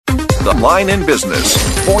Bottom line in business.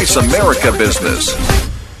 Voice America Business.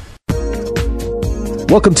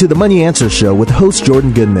 Welcome to the Money Answer Show with host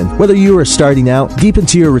Jordan Goodman. Whether you are starting out, deep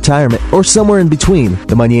into your retirement, or somewhere in between,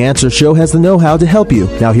 the Money Answer Show has the know-how to help you.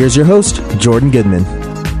 Now here's your host, Jordan Goodman.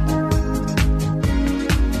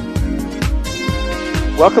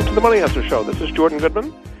 Welcome to the Money Answer Show. This is Jordan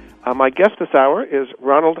Goodman. My guest this hour is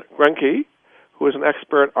Ron Groenke, who is an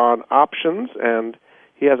expert on options, and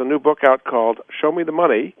he has a new book out called Show Me the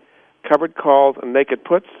Money, Covered Calls and Naked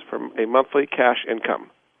Puts from a Monthly Cash Income.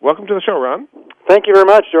 Welcome to the show, Ron. Thank you very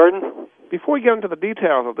much, Jordan. Before we get into the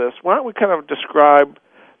details of this, why don't we kind of describe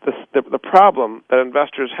the problem that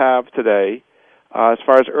investors have today as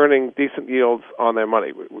far as earning decent yields on their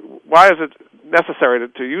money? Why is it necessary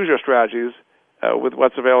to use your strategies with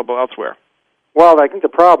what's available elsewhere? Well, I think the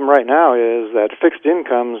problem right now is that fixed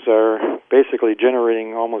incomes are basically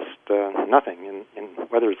generating almost nothing, in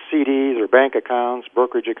whether it's CDs or bank accounts,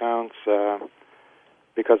 brokerage accounts,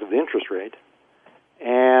 because of the interest rate.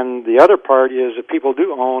 And the other part is if people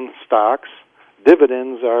do own stocks,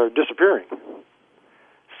 dividends are disappearing.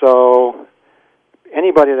 So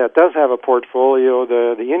anybody that does have a portfolio,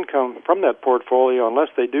 the income from that portfolio,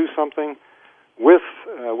 unless they do something with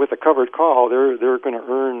a covered call, they're going to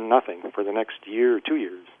earn nothing for the next year or 2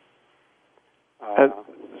 years. And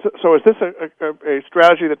so is this a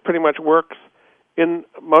strategy that pretty much works in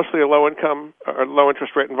mostly a low-income or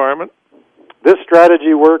low-interest rate environment? This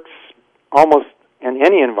strategy works almost in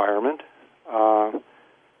any environment. The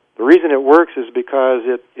reason it works is because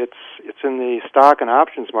it's in the stock and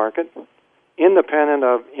options market, independent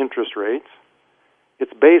of interest rates.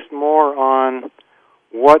 It's based more on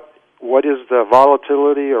what is the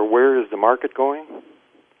volatility or where is the market going.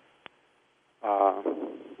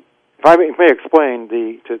 If I may explain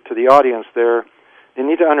to the audience there, they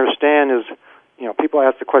need to understand is, people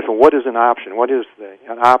ask the question, what is an option? What is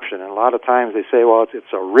an option? And a lot of times they say, well,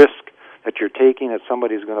 it's a risk that you're taking that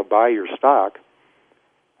somebody's going to buy your stock.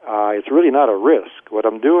 It's really not a risk. What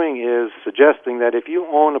I'm doing is suggesting that if you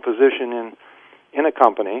own a position in a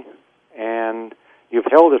company and you've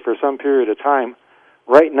held it for some period of time,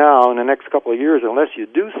 right now in the next couple of years, unless you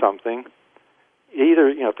do something, either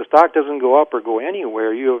if the stock doesn't go up or go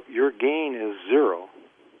anywhere, your gain is zero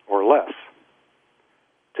or less.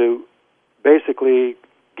 To basically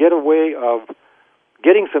get a way of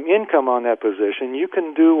getting some income on that position, you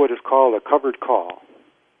can do what is called a covered call.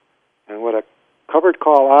 And what a covered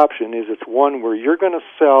call option is, it's one where you're going to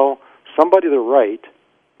sell somebody the right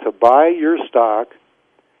to buy your stock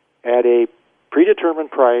at a predetermined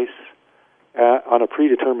price on a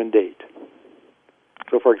predetermined date.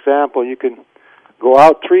 So, for example, you can go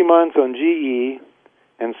out 3 months on GE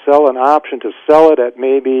and sell an option to sell it at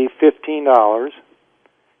maybe $15,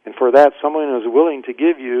 and for that, someone is willing to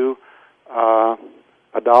give you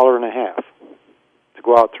 $1.50 to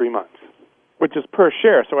go out 3 months. Which is per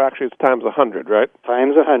share, so actually it's times 100, right?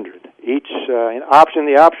 Times 100. Each in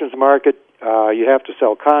the options market, you have to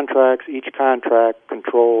sell contracts. Each contract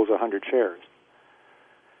controls 100 shares.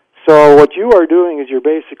 So what you are doing is you're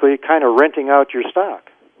basically kind of renting out your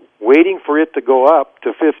stock, waiting for it to go up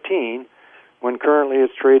to 15 when currently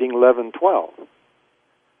it's trading 11, 12.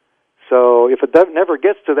 So if it never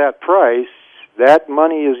gets to that price, that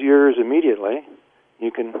money is yours immediately.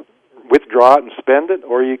 You can withdraw it and spend it,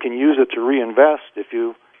 or you can use it to reinvest if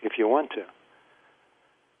you want to.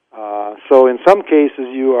 So in some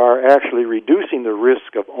cases, you are actually reducing the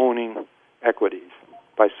risk of owning equities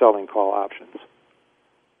by selling call options.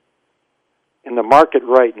 In the market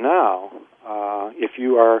right now, if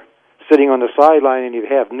you are sitting on the sideline and you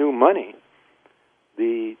have new money,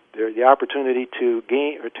 the opportunity to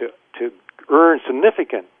gain or to earn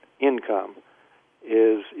significant income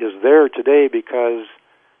is there today because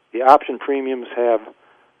the option premiums have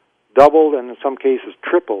doubled and in some cases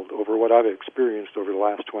tripled over what I've experienced over the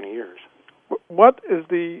last 20 years. What is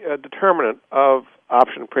the determinant of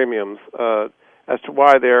option premiums as to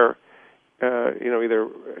why they're either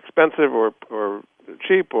expensive or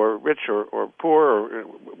cheap or rich or poor? Or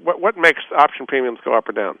what makes option premiums go up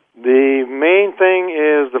or down? The main thing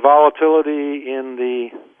is the volatility in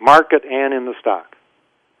the market and in the stock.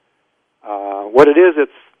 What it is,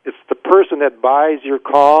 it's the person that buys your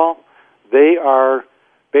call. They are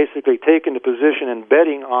basically taking the position and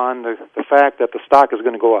betting on the fact that the stock is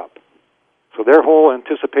going to go up. So their whole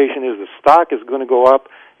anticipation is the stock is going to go up,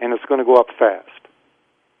 and it's going to go up fast.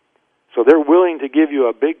 So they're willing to give you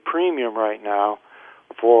a big premium right now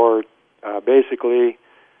for basically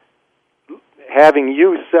having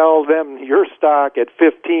you sell them your stock at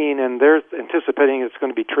 15, and they're anticipating it's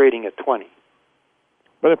going to be trading at 20.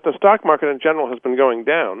 But if the stock market in general has been going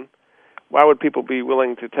down, Why would people be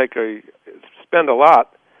willing to spend a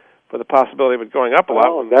lot for the possibility of it going up a lot?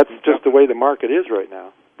 Well, that's just the way the market is right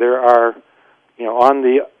now. There are, on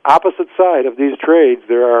the opposite side of these trades,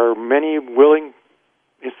 there are many willing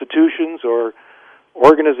institutions or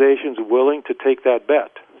organizations willing to take that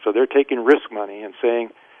bet. So they're taking risk money and saying,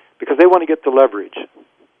 because they want to get the leverage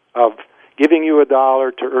of giving you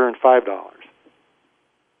 $1 to earn $5.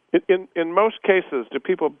 In most cases, do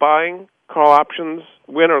people buying call options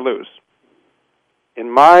win or lose? In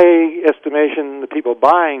my estimation, the people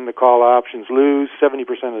buying the call options lose 70%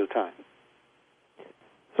 of the time.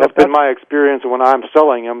 That's been my experience. When I'm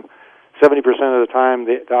selling them, 70% of the time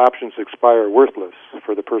the options expire worthless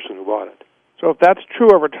for the person who bought it. So if that's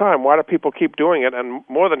true over time, why do people keep doing it, and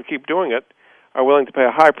more than keep doing it, are willing to pay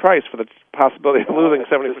a high price for the possibility of losing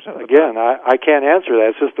 70% of the time? Again, I can't answer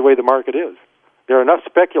that. It's just the way the market is. There are enough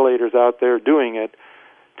speculators out there doing it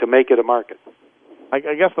to make it a market. I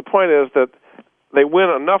guess the point is that they win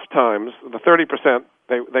enough times, the 30%,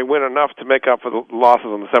 they win enough to make up for the losses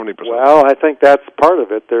on the 70%. Well, I think that's part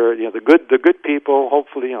of it. They're, the good people,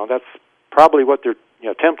 hopefully, that's probably what they're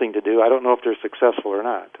attempting to do. I don't know if they're successful or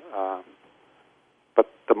not. But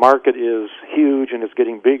the market is huge and it's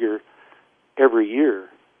getting bigger every year.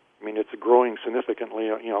 I mean, it's growing significantly,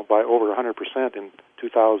 by over 100% in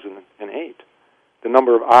 2008. The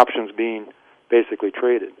number of options being basically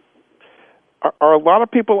traded. Are a lot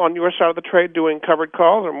of people on your side of the trade doing covered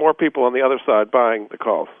calls, or more people on the other side buying the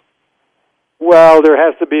calls? Well, there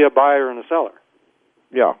has to be a buyer and a seller.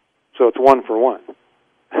 Yeah. So it's one for one.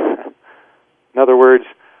 In other words,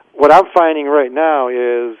 what I'm finding right now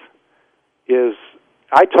is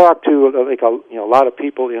I talk to a lot of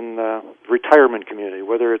people in the retirement community,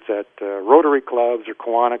 whether it's at Rotary clubs or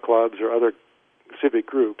Kiwanis clubs or other civic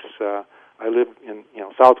groups. I live in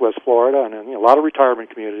Southwest Florida and in a lot of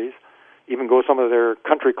retirement communities. Even go to some of their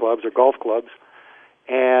country clubs or golf clubs.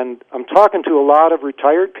 And I'm talking to a lot of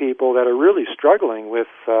retired people that are really struggling with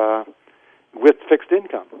fixed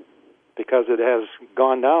income because it has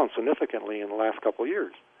gone down significantly in the last couple of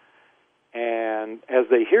years. And as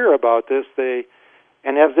they hear about this,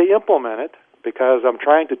 and as they implement it, because I'm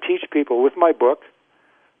trying to teach people with my book,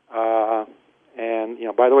 and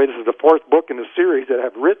by the way, this is the fourth book in the series that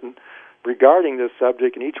I've written regarding this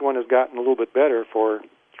subject, and each one has gotten a little bit better for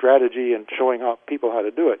strategy and showing people how to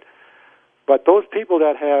do it. But those people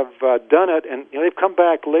that have done it, and they've come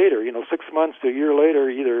back later, 6 months to a year later,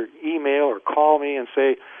 either email or call me and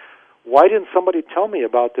say, why didn't somebody tell me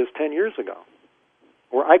about this 10 years ago?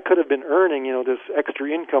 Or I could have been earning, this extra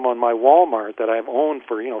income on my Walmart that I've owned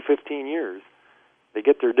for, 15 years. They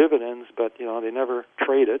get their dividends, but, they never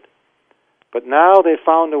trade it. But now they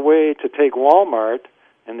found a way to take Walmart,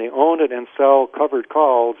 and they own it and sell covered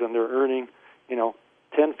calls, and they're earning,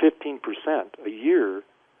 10-15% a year,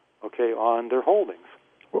 on their holdings.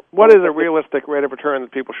 What is a realistic rate of return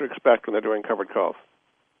that people should expect when they're doing covered calls?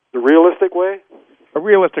 The realistic way? A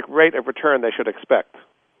realistic rate of return they should expect.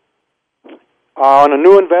 On a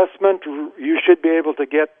new investment, you should be able to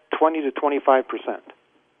get 20 to 25%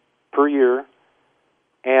 per year,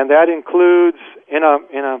 and that includes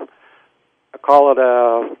I call it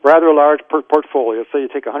a rather large portfolio. Say you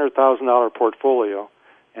take a $100,000 portfolio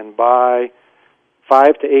and buy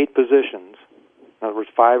 5 to 8 positions, in other words,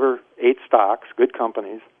 5 or 8 stocks, good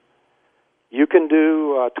companies. You can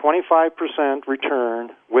do 25%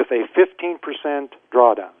 return with a 15%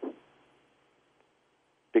 drawdown.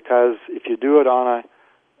 Because if you do it on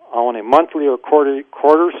a monthly or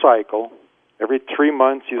quarter cycle, every 3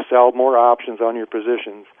 months you sell more options on your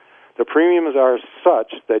positions, the premiums are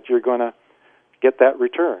such that you're going to get that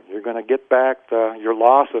return. You're going to get back your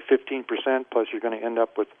loss of 15%, plus you're going to end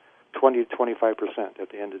up with 20 to 25% at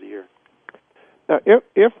the end of the year. Now,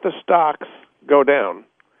 if the stocks go down,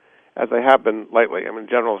 as they have been lately, in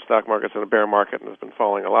general, the stock market's in a bear market and has been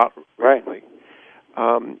falling a lot recently,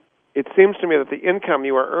 it seems to me that the income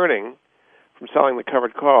you are earning from selling the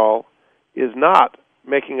covered call is not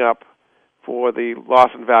making up for the loss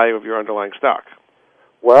in value of your underlying stock.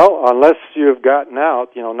 Well, unless you've gotten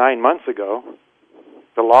out, 9 months ago,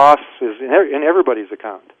 the loss is in everybody's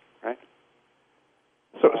account, right?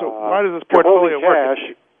 So why does this portfolio work?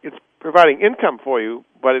 It's providing income for you,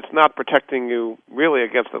 but it's not protecting you really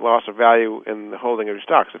against the loss of value in the holding of your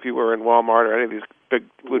stocks. If you were in Walmart or any of these big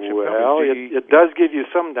blue chip companies, it does give you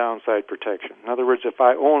some downside protection. In other words, if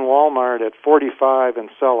I own Walmart at 45 and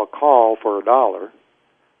sell a call for $1,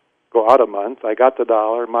 go out a month, I got the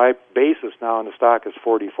 $1, my basis now in the stock is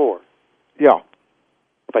 44. Yeah.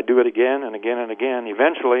 If I do it again and again and again,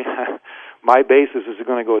 eventually my basis is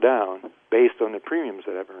going to go down based on the premiums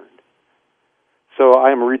that I've earned. So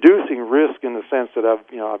I'm reducing risk in the sense that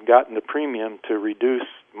I've gotten the premium to reduce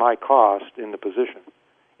my cost in the position.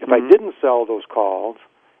 If I didn't sell those calls,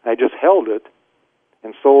 I just held it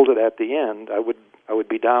and sold it at the end, I would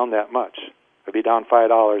be down that much. I'd be down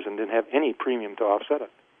 $5 and didn't have any premium to offset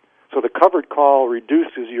it. So the covered call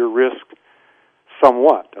reduces your risk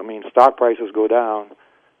somewhat. I mean, stock prices go down,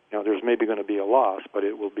 there's maybe going to be a loss, but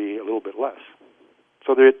it will be a little bit less.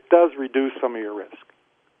 So it does reduce some of your risk.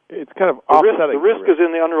 It's kind of offsetting. The risk is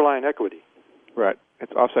in the underlying equity. Right.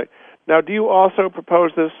 It's offsetting. Now, do you also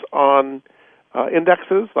propose this on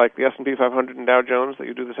indexes like the S&P 500 and Dow Jones, that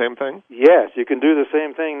you do the same thing? Yes, you can do the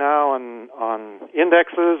same thing now on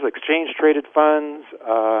indexes, exchange-traded funds,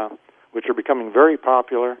 which are becoming very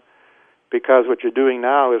popular, because what you're doing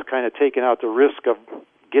now is kind of taking out the risk of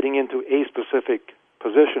getting into a specific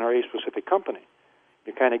position or a specific company.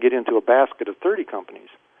 You kind of get into a basket of 30 companies,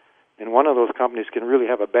 and one of those companies can really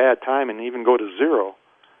have a bad time and even go to zero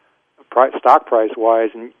stock price-wise,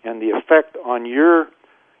 and the effect on your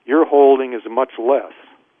holding is much less.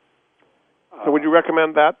 So would you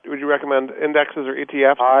recommend that? Would you recommend indexes or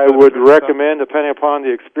ETFs? I would recommend, depending upon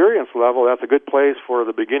the experience level, that's a good place for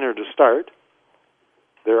the beginner to start.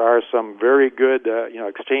 There are some very good,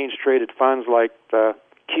 exchange-traded funds like the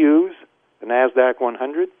Qs, the NASDAQ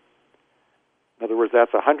 100. In other words,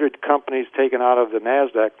 that's 100 companies taken out of the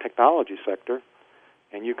NASDAQ technology sector,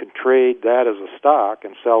 and you can trade that as a stock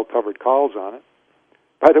and sell covered calls on it.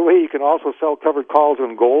 By the way, you can also sell covered calls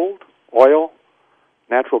on gold, oil,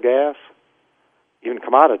 natural gas, even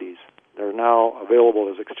commodities. They're now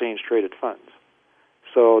available as exchange-traded funds.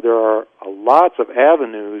 So there are lots of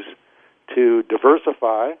avenues to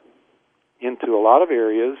diversify into a lot of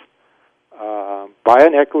areas, buy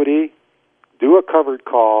an equity, do a covered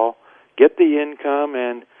call, get the income,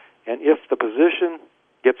 and if the position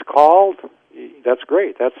gets called, that's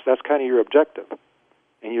great. That's kind of your objective.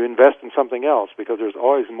 And you invest in something else, because there's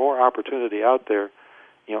always more opportunity out there,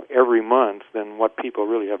 every month than what people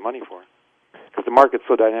really have money for. Because the market's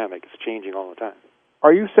so dynamic, it's changing all the time.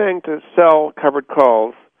 Are you saying to sell covered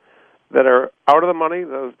calls that are out of the money?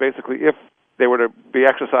 Those basically, if they were to be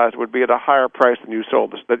exercised, would be at a higher price than you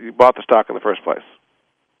sold, that you bought the stock in the first place?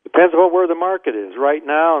 Depends on where the market is. Right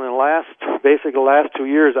now, in the last 2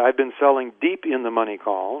 years, I've been selling deep in the money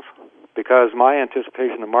calls because my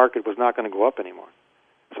anticipation the market was not going to go up anymore.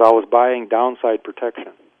 So I was buying downside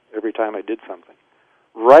protection every time I did something.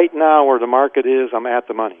 Right now, where the market is, I'm at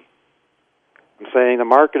the money. I'm saying the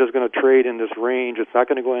market is going to trade in this range. It's not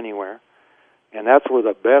going to go anywhere. And that's where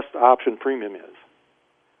the best option premium is.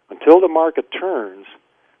 Until the market turns,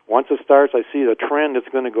 once it starts, I see the trend that's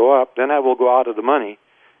going to go up, then I will go out of the money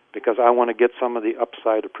because I want to get some of the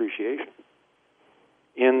upside appreciation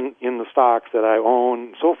in the stocks that I own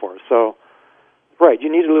and so forth. So, right,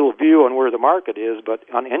 you need a little view on where the market is, but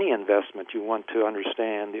on any investment you want to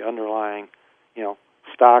understand the underlying,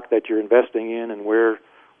 stock that you're investing in and where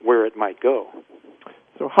it might go.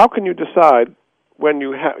 So how can you decide when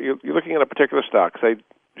you're looking at a particular stock, say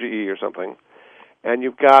GE or something, and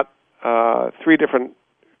you've got 3 different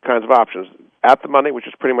kinds of options: at the money, which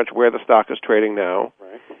is pretty much where the stock is trading now;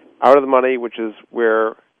 right. Out of the money, which is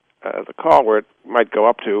where the call, where it might go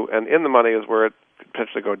up to; and in the money is where it could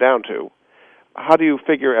potentially go down to. How do you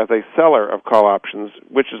figure, as a seller of call options,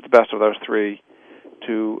 which is the best of those 3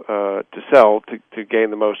 to sell to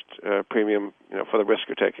gain the most premium, for the risk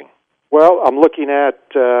you're taking? Well, I'm looking at,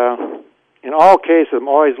 in all cases, I'm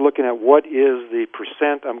always looking at what is the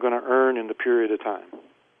percent I'm going to earn in the period of time,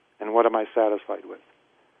 and what am I satisfied with.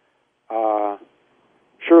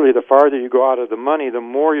 Surely the farther you go out of the money, the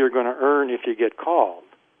more you're going to earn if you get called.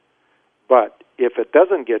 But if it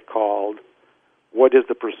doesn't get called, what is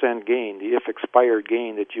the percent gain, the if expired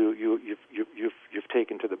gain that you've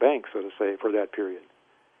taken to the bank, so to say, for that period?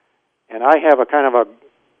 And I have a kind of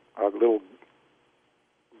a little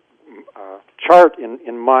chart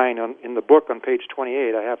in mine in the book on page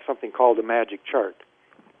 28. I have something called the magic chart,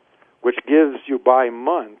 which gives you by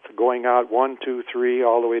month, going out 1, 2, 3,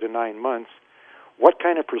 all the way to 9 months, what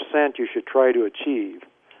kind of percent you should try to achieve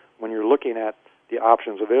when you're looking at the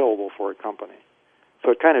options available for a company.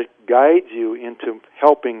 So it kind of guides you into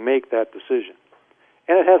helping make that decision.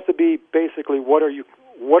 And it has to be basically what are you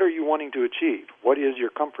wanting to achieve? What is your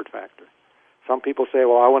comfort factor? Some people say,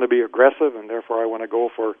 well, I want to be aggressive, and therefore I want to go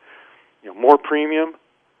for more premium,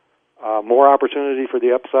 more opportunity for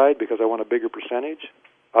the upside because I want a bigger percentage.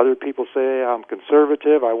 Other people say I'm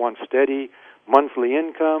conservative, I want steady monthly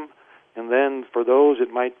income, and then for those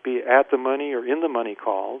it might be at the money or in the money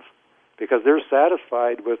calls because they're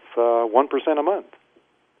satisfied with 1% a month.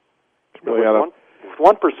 Really with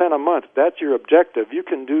 1% a month, that's your objective. You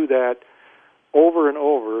can do that over and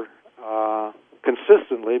over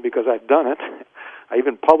consistently because I've done it. I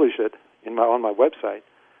even publish it on my website.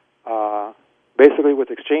 Basically, with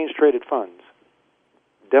exchange-traded funds,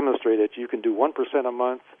 demonstrate that you can do 1% a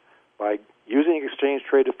month by using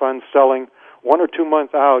exchange-traded funds, selling 1 or 2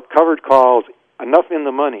 months out, covered calls, enough in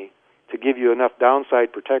the money to give you enough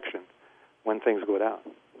downside protection when things go down.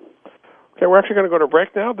 Okay, we're actually going to go to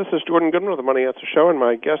break now. This is Jordan Goodman of the Money Answer Show, and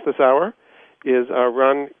my guest this hour is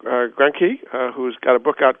Ron Groenke, who's got a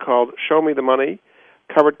book out called Show Me the Money,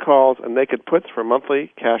 Covered Calls and Naked Puts for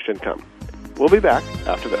Monthly Cash Income. We'll be back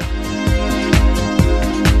after this.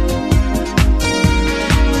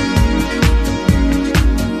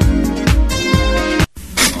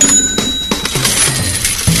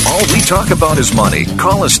 All we talk about is money.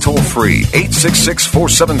 Call us toll-free,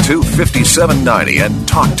 866-472-5790, and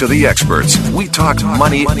talk to the experts. We talk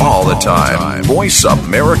money all the time. Voice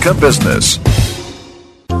America Business.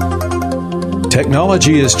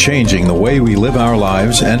 Technology is changing the way we live our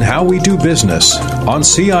lives and how we do business. On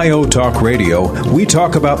CIO Talk Radio, we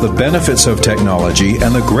talk about the benefits of technology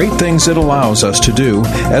and the great things it allows us to do,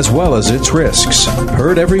 as well as its risks.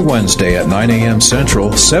 Heard every Wednesday at 9 a.m.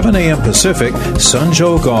 Central, 7 a.m. Pacific,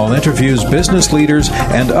 Sanjog Gall interviews business leaders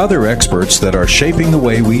and other experts that are shaping the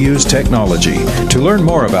way we use technology. To learn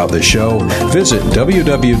more about the show, visit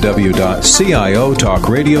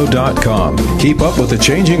www.ciotalkradio.com. Keep up with the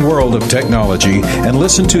changing world of technology and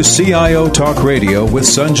listen to CIO Talk Radio with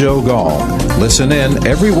Sanjog Gall. Listen in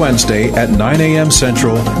every Wednesday at 9 a.m.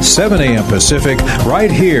 Central, 7 a.m. Pacific,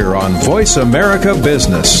 right here on Voice America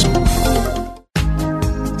Business.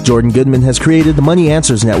 Jordan Goodman has created the Money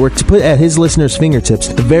Answers Network to put at his listeners' fingertips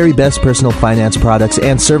the very best personal finance products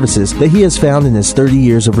and services that he has found in his 30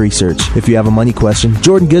 years of research. If you have a money question,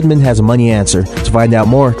 Jordan Goodman has a money answer. To find out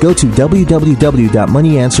more, go to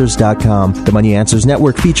www.moneyanswers.com. The Money Answers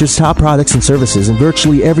Network features top products and services in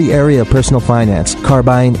virtually every area of personal finance, car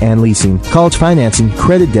buying and leasing, college financing,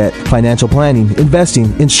 credit debt, financial planning,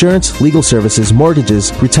 investing, insurance, legal services,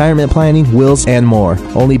 mortgages, retirement planning, wills, and more.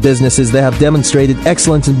 Only businesses that have demonstrated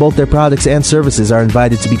excellence in both their products and services are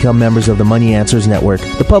invited to become members of the Money Answers Network.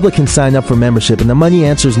 The public can sign up for membership in the Money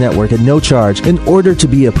Answers Network at no charge in order to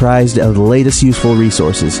be apprised of the latest useful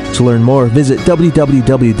resources. To learn more, visit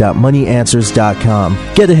www.moneyanswers.com.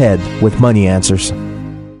 Get ahead with Money Answers.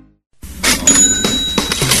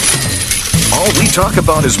 All we talk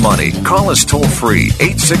about is money. Call us toll-free,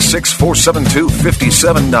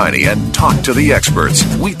 866-472-5790, and talk to the experts.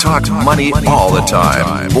 We talk money all the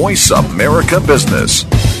time. Voice America Business.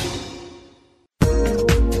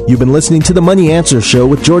 You've been listening to the Money Answers Show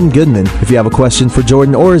with Jordan Goodman. If you have a question for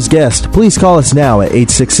Jordan or his guest, please call us now at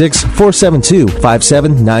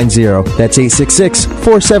 866-472-5790. That's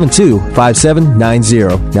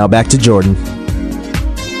 866-472-5790. Now back to Jordan.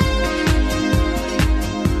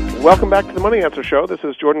 Welcome back to the Money Answer Show. This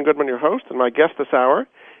is Jordan Goodman, your host, and my guest this hour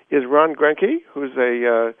is Ron Groenke, who's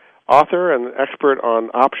a author and expert on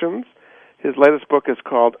options. His latest book is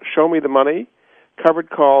called Show Me the Money, Covered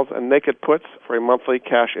Calls and Naked Puts for a Monthly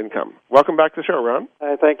Cash Income. Welcome back to the show, Ron.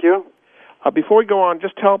 Thank you. Before we go on,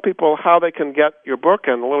 just tell people how they can get your book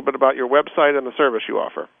and a little bit about your website and the service you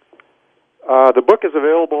offer. The book is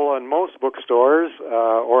available on most bookstores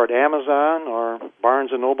or at Amazon or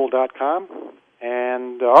BarnesandNoble.com.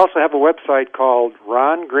 And I also have a website called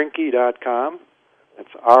RonGroenke.com.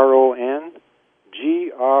 That's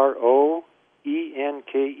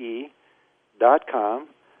RonGroenke.com.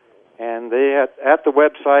 And they at the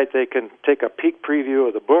website they can take a peek preview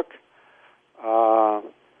of the book. I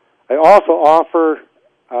also offer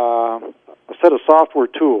a set of software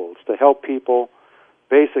tools to help people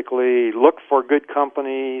basically look for good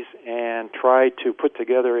companies and try to put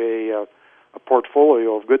together a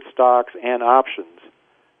portfolio of good stocks and options,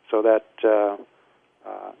 so that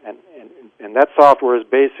and that software is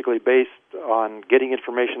basically based on getting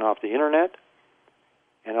information off the internet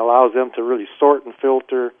and allows them to really sort and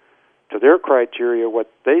filter to their criteria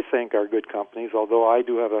what they think are good companies. Although I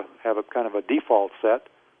do have a kind of a default set.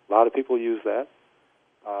 A lot of people use that.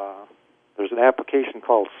 There's an application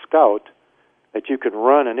called Scout that you can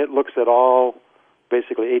run, and it looks at all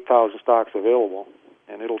basically 8,000 stocks available,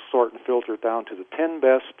 and it'll sort and filter it down to the 10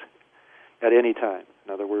 best at any time.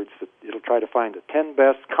 In other words, it'll try to find the 10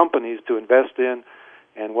 best companies to invest in,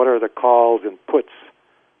 and what are the calls and puts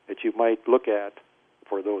that you might look at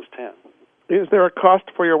for those 10. Is there a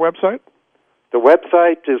cost for your website? The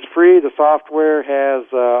website is free. The software has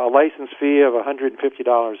a license fee of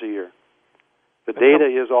 $150 a year. The data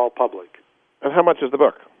is all public. And how much is the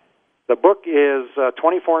book? The book is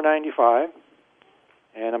 $24.95,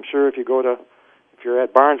 and I'm sure if you you're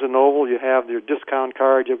at Barnes & Noble, you have your discount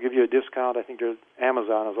card. They'll give you a discount. I think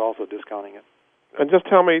Amazon is also discounting it. And just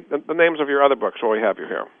tell me the names of your other books while we have you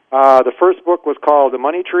here. The first book was called The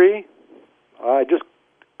Money Tree. I just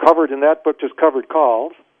covered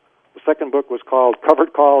calls. The second book was called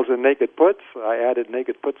Covered Calls and Naked Puts. I added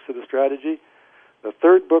naked puts to the strategy. The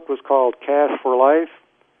third book was called Cash for Life.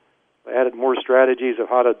 I added more strategies of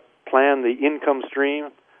how to plan the income stream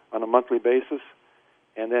on a monthly basis.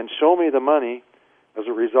 And then Show Me the Money as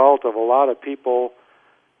a result of a lot of people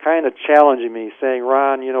kind of challenging me, saying,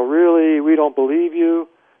 Ron, really, we don't believe you.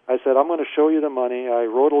 I said, I'm going to show you the money. I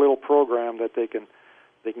wrote a little program that they can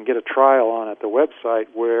get a trial on at the website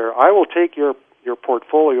where I will take your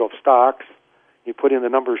portfolio of stocks, you put in the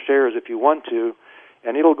number of shares if you want to,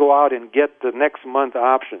 and it'll go out and get the next month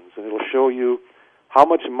options, and it'll show you how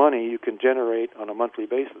much money you can generate on a monthly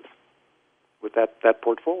basis with that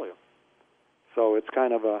portfolio. So it's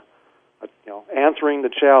kind of answering the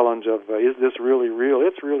challenge of is this really real?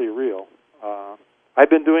 It's really real. I've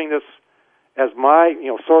been doing this as my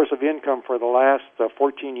source of income for the last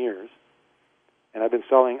 14 years, and I've been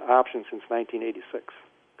selling options since 1986,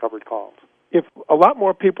 covered calls. If a lot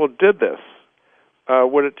more people did this,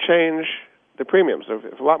 would it change the premiums?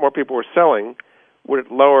 If a lot more people were selling, would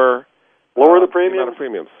it lower the premiums? The amount of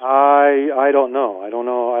premiums? I don't know. I don't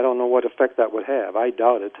know what effect that would have. I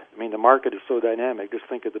doubt it. I mean, the market is so dynamic. Just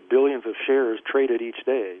think of the billions of shares traded each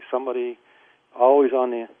day. Somebody always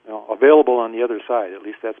on the available on the other side. At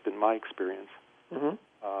least that's been my experience. Mm-hmm.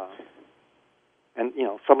 And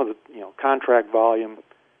some of the contract volume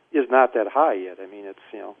is not that high yet. I mean, it's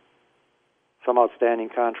some outstanding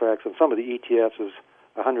contracts, and some of the ETFs is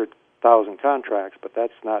 100,000 contracts, but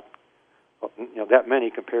that's not that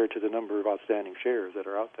many compared to the number of outstanding shares that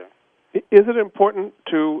are out there. Is it important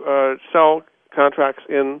to sell contracts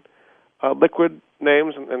in liquid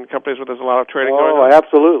names and companies where there's a lot of trading going on? Oh,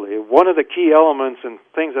 absolutely. One of the key elements and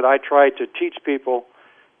things that I try to teach people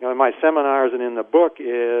in my seminars and in the book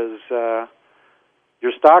is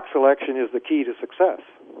your stock selection is the key to success.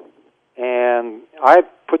 And I've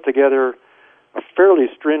put together a fairly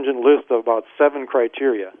stringent list of about 7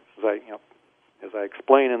 criteria, as I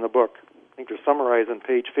explain in the book. I think they're summarized on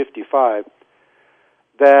page 55,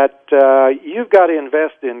 that you've got to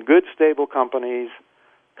invest in good, stable companies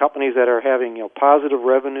that are having positive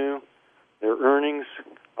revenue, their earnings.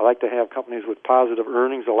 I like to have companies with positive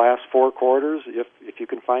earnings the last 4 quarters, if you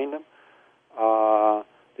can find them.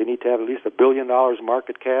 They need to have at least $1 billion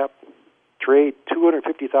market cap, trade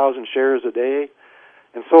 250,000 shares a day,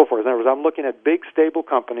 and so forth. In other words, I'm looking at big, stable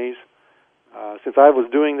companies. Since I was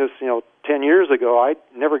doing this, 10 years ago, I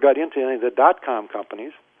never got into any of the dot-com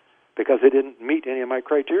companies because they didn't meet any of my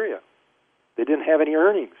criteria. They didn't have any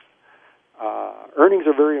earnings. Earnings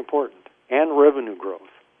are very important, and revenue growth,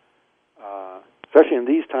 especially in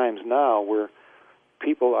these times now where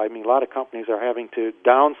a lot of companies are having to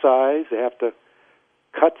downsize. They have to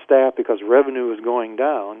cut staff because revenue is going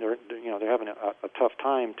down. They're having a tough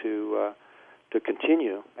time to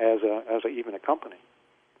continue as even a company.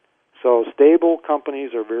 So stable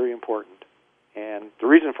companies are very important. And the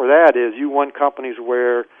reason for that is you want companies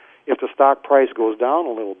where if the stock price goes down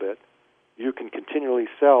a little bit, you can continually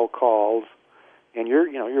sell calls, and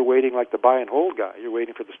you're waiting like the buy and hold guy. You're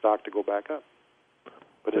waiting for the stock to go back up.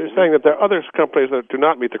 But so you're saying that there are other companies that do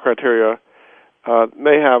not meet the criteria,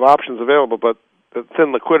 may have options available, but the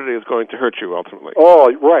thin liquidity is going to hurt you ultimately.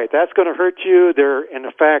 Oh, right. That's going to hurt you. In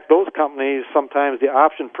fact, those companies, sometimes the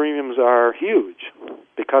option premiums are huge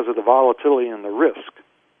because of the volatility and the risk.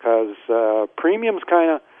 Because premiums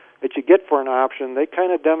that you get for an option, they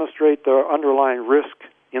kind of demonstrate the underlying risk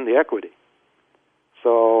in the equity.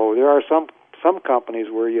 So there are some companies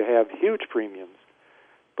where you have huge premiums,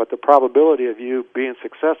 but the probability of you being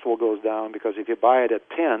successful goes down because if you buy it at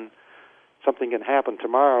 10, something can happen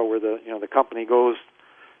tomorrow where the company goes,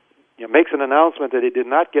 makes an announcement that it did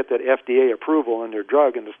not get that FDA approval on their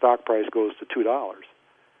drug, and the stock price goes to $2.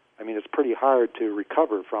 I mean, it's pretty hard to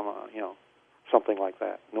recover from something like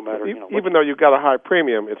that. No matter even though you got a high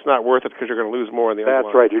premium, it's not worth it because you're going to lose more in the end.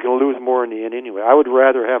 That's right. You're going to lose more in the end anyway. I would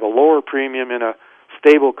rather have a lower premium in a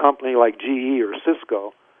stable company like GE or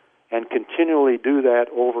Cisco, and continually do that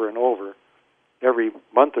over and over every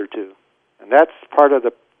month or two. And that's part of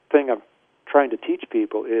the thing I'm trying to teach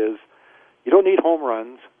people is you don't need home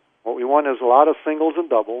runs. What we want is a lot of singles and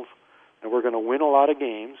doubles, and we're going to win a lot of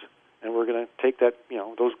games, and we're going to take that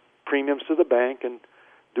those premiums to the bank and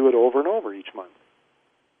do it over and over each month.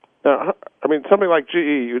 Now, I mean, something like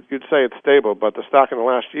GE, you'd say it's stable, but the stock in the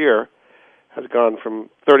last year has gone from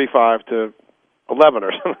 35 to 11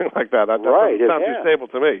 or something like that. That right. doesn't sound too stable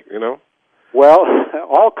to me, Well,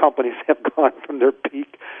 all companies have gone from their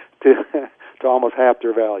peak to almost half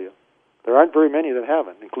their value. There aren't very many that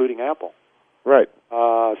haven't, including Apple. Right.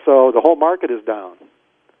 So the whole market is down.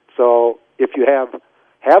 So if you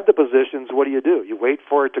have the positions, what do? You wait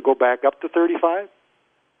for it to go back up to 35?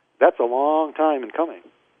 That's a long time in coming.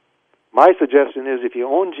 My suggestion is if you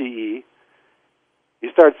own GE,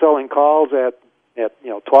 you start selling calls at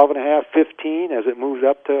 12.5, 15 as it moves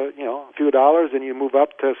up to a few dollars, and you move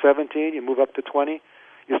up to 17, you move up to 20.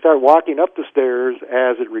 You start walking up the stairs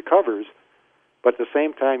as it recovers, but at the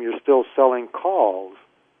same time you're still selling calls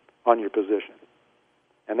on your position,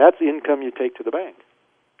 and that's the income you take to the bank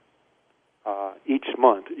each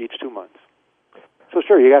month, each 2 months. So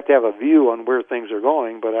sure, you have to have a view on where things are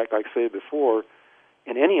going, but like I said before,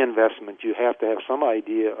 in any investment you have to have some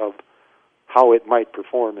idea of how it might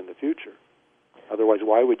perform in the future. Otherwise,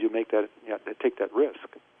 why would you take that risk?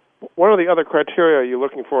 One of the other criteria you're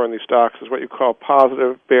looking for in these stocks is what you call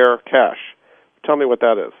positive bear cash. Tell me what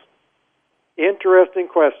that is. Interesting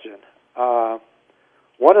question.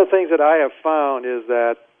 One of the things that I have found is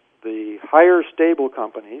that the higher stable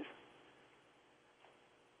companies,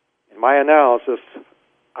 in my analysis,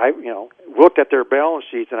 I looked at their balance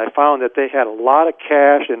sheets and I found that they had a lot of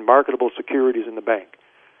cash and marketable securities in the bank.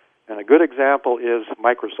 And a good example is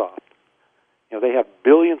Microsoft. They have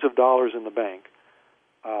billions of dollars in the bank,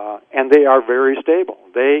 and they are very stable.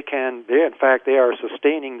 In fact, they are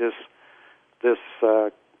sustaining this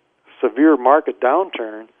severe market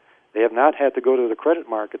downturn. They have not had to go to the credit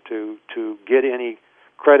market to get any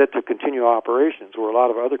credit to continue operations, where a lot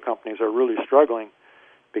of other companies are really struggling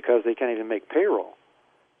because they can't even make payroll.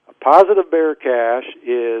 A positive bear cash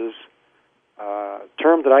is a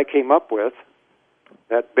term that I came up with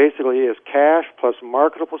that basically is cash plus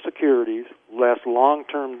marketable securities less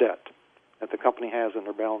long-term debt that the company has in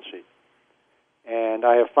their balance sheet. And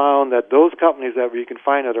I have found that those companies that you can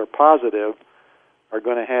find that are positive are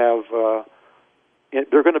going to have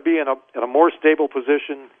they're going to be in a more stable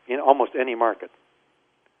position in almost any market.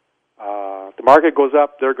 The market goes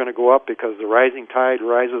up, they're going to go up because the rising tide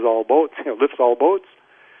rises all boats, lifts all boats.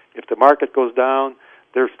 If the market goes down,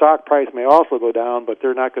 their stock price may also go down, but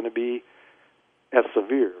they're not going to be as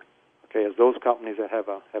severe, as those companies that have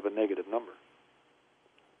a negative number.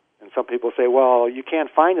 And some people say, well, you can't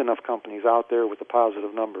find enough companies out there with a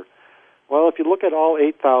positive number. Well, if you look at all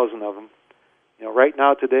 8,000 of them, right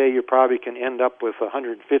now today you probably can end up with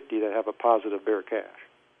 150 that have a positive bear cash.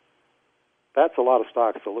 That's a lot of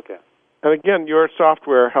stocks to look at. And again, your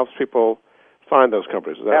software helps people find those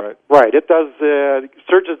companies. Is that right? Right. It does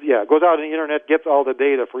searches. Yeah, goes out on the internet, gets all the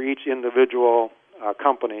data for each individual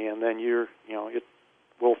company, and then it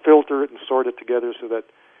will filter it and sort it together so that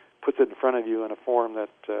puts it in front of you in a form that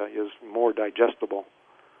is more digestible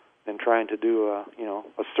than trying to do a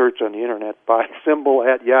search on the internet by symbol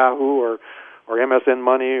at Yahoo or MSN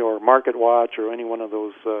Money or MarketWatch or any one of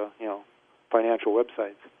those financial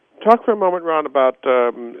websites. Talk for a moment, Ron, about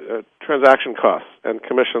transaction costs and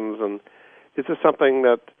commissions, and is this something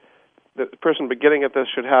that the person beginning at this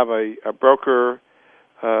should have a broker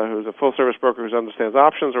who's a full-service broker who understands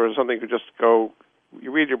options, or is it something you just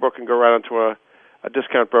you read your book and go right onto a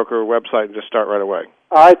discount broker website and just start right away?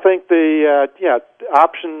 I think the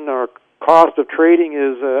option or cost of trading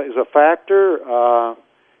is a factor.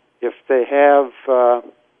 If they have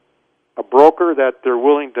a broker that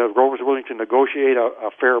the broker's willing to negotiate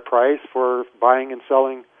a fair price for buying and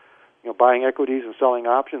selling, buying equities and selling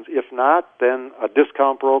options. If not, then a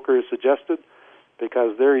discount broker is suggested,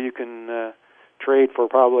 because there you can trade for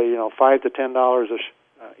probably $5 to $10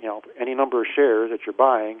 any number of shares that you're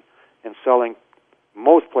buying and selling.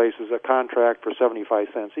 Most places a contract for 75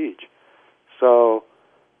 cents each. So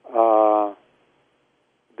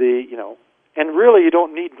and really you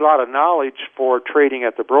don't need a lot of knowledge for trading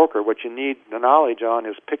at the broker. What you need the knowledge on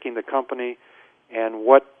is picking the company and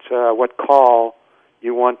what call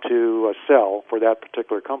you want to sell for that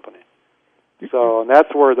particular company. So, and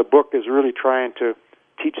that's where the book is really trying to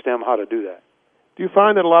teach them how to do that. Do you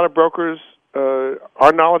find that a lot of brokers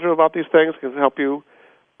are knowledgeable about these things, can help you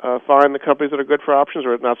find the companies that are good for options,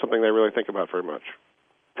 or it's not something they really think about very much?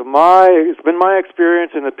 It's been my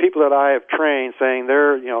experience, and the people that I have trained saying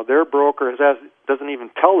their broker doesn't even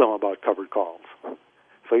tell them about covered calls.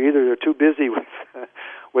 So either they're too busy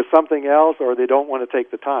with something else, or they don't want to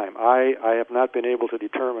take the time. I have not been able to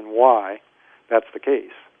determine why that's the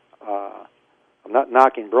case. I'm not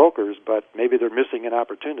knocking brokers, but maybe they're missing an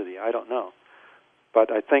opportunity. I don't know. But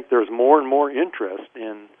I think there's more and more interest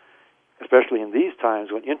in, especially in these times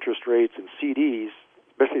when interest rates and CDs,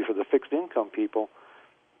 especially for the fixed income people,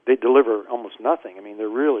 they deliver almost nothing. I mean, they're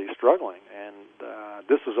really struggling, and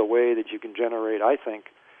this is a way that you can generate, I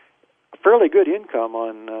think, a fairly good income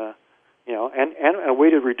on, and a way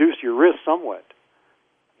to reduce your risk somewhat.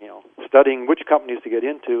 Studying which companies to get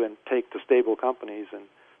into and take to stable companies and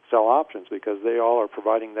sell options, because they all are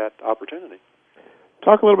providing that opportunity.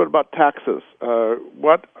 Talk a little bit about taxes.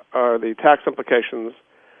 What are the tax implications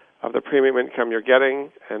of the premium income you're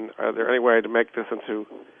getting, and are there any way to make this into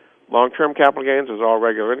long-term capital gains? Is all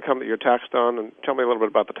regular income that you're taxed on? And tell me a little bit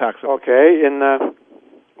about the tax implications. Okay.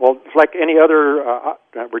 Well, it's like any other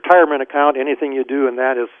retirement account. Anything you do in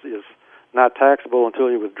that is not taxable until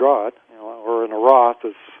you withdraw it, or in a Roth,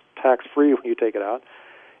 it's tax-free when you take it out.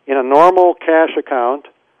 In a normal cash account,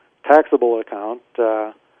 taxable account,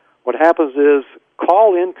 what happens is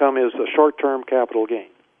call income is a short-term capital gain.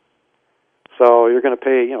 So you're going to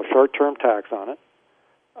pay, short-term tax on it.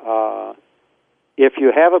 If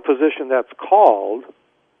you have a position that's called,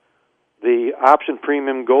 the option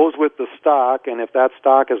premium goes with the stock, and if that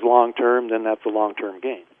stock is long-term, then that's a long-term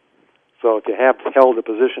gain. So if you have held a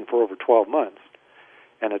position for over 12 months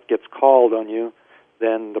and it gets called on you,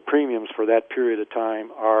 then the premiums for that period of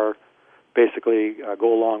time are basically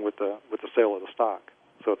go along with the sale of the stock.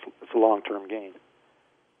 So it's a long-term gain.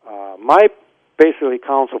 My basically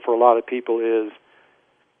counsel for a lot of people is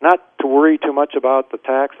not to worry too much about the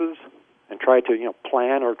taxes and try to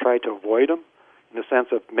plan or try to avoid them, in the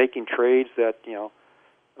sense of making trades that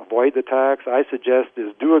avoid the tax. I suggest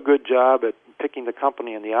is do a good job at picking the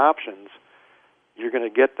company and the options. You're going to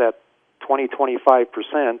get that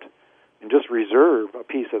 20-25%, and just reserve a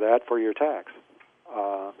piece of that for your tax.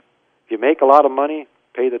 If you make a lot of money,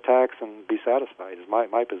 pay the tax and be satisfied, is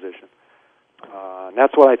my position. And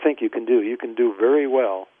that's what I think you can do. You can do very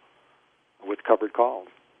well with covered calls.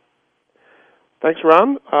 Thanks,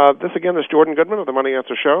 Ron. This again is Jordan Goodman of the Money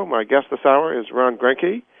Answer Show. My guest this hour is Ron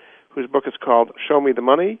Groenke, whose book is called Show Me the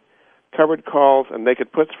Money, Covered Calls and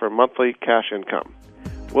Naked Puts for Monthly Cash Income.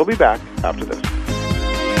 We'll be back after this.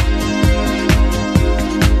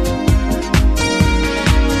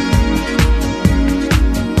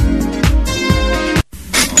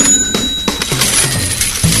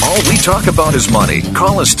 All we talk about is money.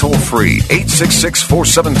 Call us toll-free,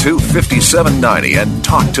 866-472-5790, and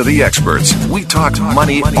talk to the experts. We talk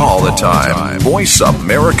money all the time. Voice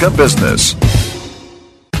America Business.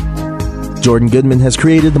 Jordan Goodman has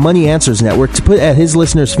created the Money Answers Network to put at his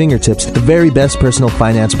listeners' fingertips the very best personal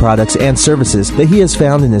finance products and services that he has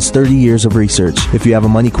found in his 30 years of research. If you have a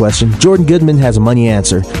money question, Jordan Goodman has a money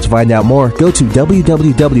answer. To find out more, go to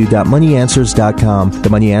www.moneyanswers.com. The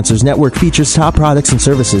Money Answers Network features top products and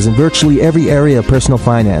services in virtually every area of personal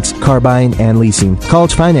finance: car buying and leasing,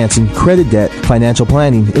 college financing, credit debt, financial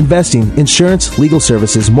planning, investing, insurance, legal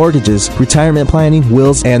services, mortgages, retirement planning,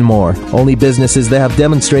 wills, and more. Only businesses that have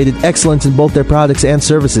demonstrated excellence in both their products and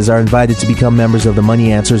services are invited to become members of the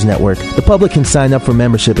Money Answers Network. The public can sign up for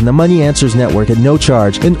membership in the Money Answers Network at no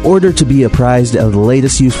charge in order to be apprised of the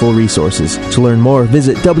latest useful resources. To learn more,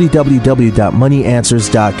 visit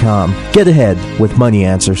www.moneyanswers.com. Get ahead with Money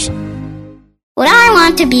Answers. What I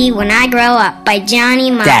Want to Be When I Grow Up by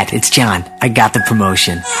Johnny Marr. Dad, it's John. I got the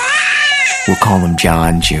promotion. We'll call him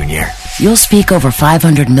John Jr. You'll speak over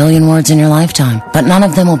 500 million words in your lifetime, but none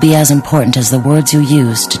of them will be as important as the words you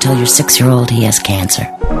use to tell your 6-year-old he has cancer.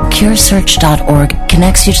 CureSearch.org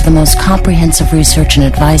connects you to the most comprehensive research and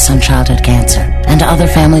advice on childhood cancer, and to other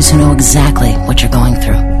families who know exactly what you're going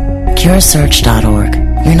through. CureSearch.org.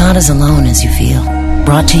 You're not as alone as you feel.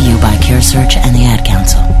 Brought to you by CureSearch and the Ad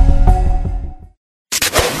Council.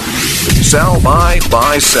 Sell, buy,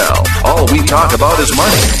 sell. All we talk about is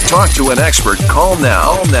money. Talk to an expert. Call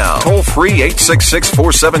now. Toll free,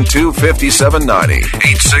 866-472-5790.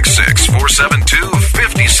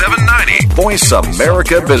 866-472-5790. Voice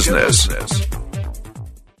America Business.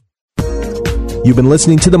 You've been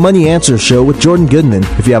listening to the Money Answer Show with Jordan Goodman.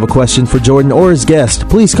 If you have a question for Jordan or his guest,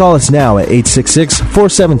 please call us now at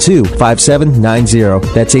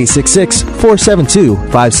 866-472-5790. That's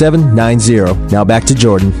 866-472-5790. Now back to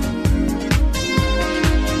Jordan.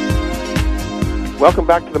 Welcome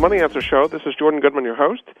back to the Money Answer Show. This is Jordan Goodman, your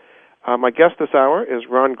host. My guest this hour is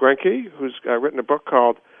Ron Groenke, who's written a book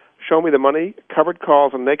called Show Me the Money, Covered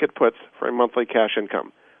Calls and Naked Puts for a Monthly Cash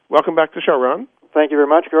Income. Welcome back to the show, Ron. Thank you very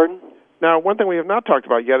much, Gordon. Now, one thing we have not talked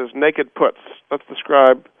about yet is naked puts. Let's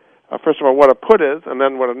describe, first of all, what a put is, and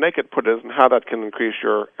then what a naked put is, and how that can increase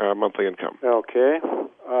your monthly income. Okay.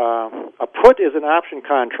 A put is an option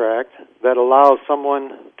contract that allows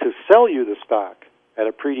someone to sell you the stock at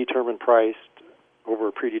a predetermined price over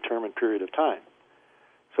a predetermined period of time.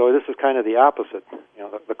 So this is kind of the opposite.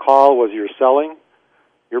 The call was you're selling,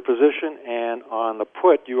 your position, and on the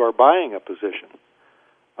put, you are buying a position.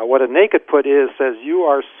 What a naked put is says you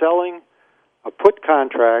are selling a put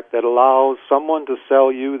contract that allows someone to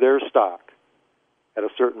sell you their stock at a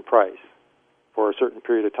certain price for a certain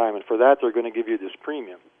period of time, and for that they're going to give you this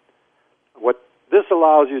premium. What this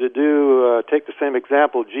allows you to do, take the same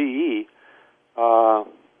example, GE,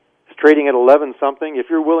 it's trading at 11 something. If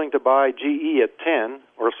you're willing to buy GE at 10,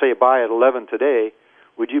 or say buy at 11 today,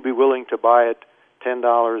 would you be willing to buy it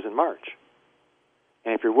 $10 in March?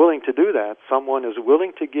 And if you're willing to do that, someone is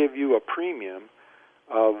willing to give you a premium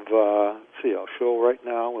of, let's see, I'll show right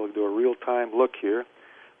now, we'll do a real-time look here.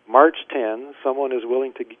 March 10, someone is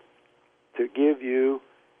willing to give you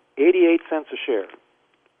 88 cents a share.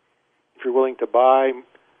 If you're willing to buy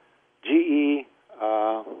GE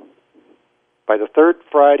by the third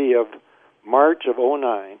Friday of March of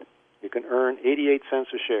 2009, you can earn 88 cents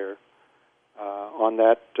a share on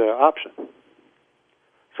that option.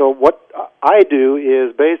 So what I do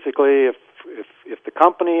is basically, if the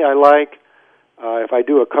company I like, if I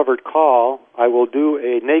do a covered call, I will do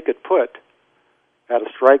a naked put at a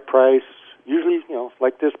strike price, usually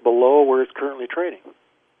like this, below where it's currently trading.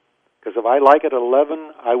 Because if I like it at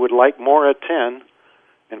 11, I would like more at 10,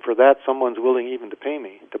 and for that, someone's willing even to pay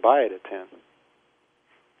me to buy it at 10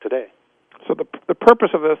 today. So the purpose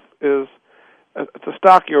of this is it's a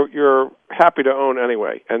stock you're happy to own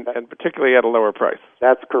anyway, and particularly at a lower price.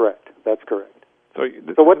 That's correct.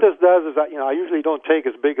 So what this does is I usually don't take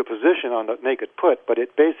as big a position on the naked put, but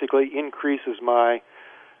it basically increases my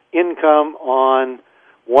income on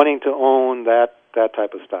wanting to own that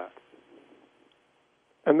type of stock.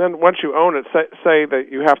 And then once you own it, say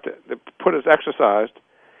that you have to, the put is exercised,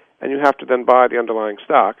 and you have to then buy the underlying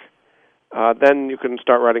stock, then you can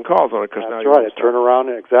start writing calls on it. That's right.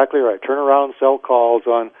 Exactly right. Turn around and sell calls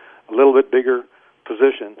on a little bit bigger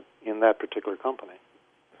position in that particular company.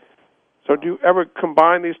 So do you ever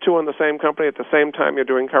combine these two in the same company at the same time you're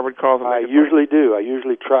doing covered calls? I usually do.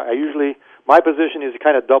 My position is to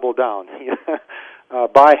kind of double down.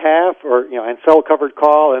 Buy half and sell covered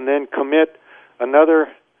call, and then commit another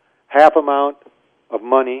half amount of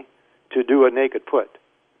money to do a naked put.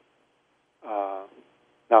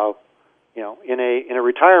 Now, in a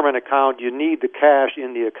retirement account, you need the cash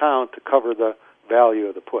in the account to cover the value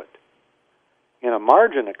of the put. In a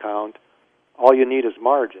margin account, all you need is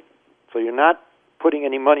margin. So you're not putting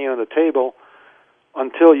any money on the table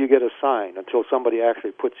until you get assigned, until somebody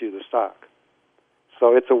actually puts you the stock.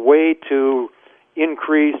 So it's a way to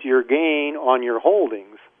increase your gain on your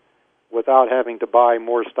holdings without having to buy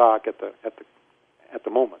more stock at the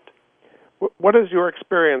moment. What is your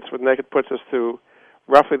experience with naked puts as to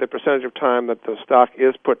roughly the percentage of time that the stock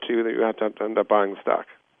is put to you that you have to end up buying the stock?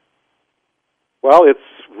 Well, it's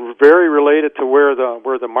very related to where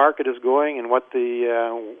the market is going and what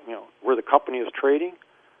where the company is trading.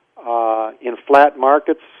 In flat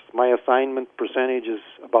markets, my assignment percentage is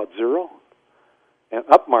about 0. And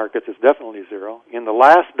up markets, it's definitely 0. In the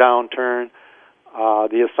last downturn,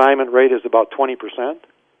 the assignment rate is about 20%,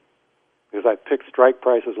 because I picked strike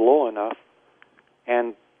prices low enough.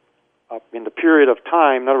 And in the period of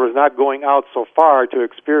time, in other words, not going out so far to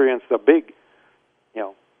experience the big,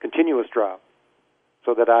 continuous drop,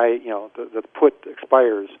 so that the put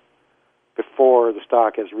expires before the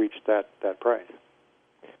stock has reached that price.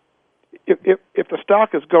 If the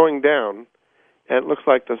stock is going down, and it looks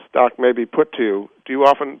like the stock may be put to you, do you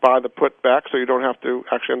often buy the put back so you don't have to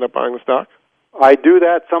actually end up buying the stock? I do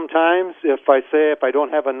that sometimes. If I don't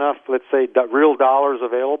have enough, let's say, real dollars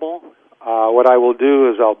available, what I will do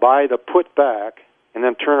is I'll buy the put back and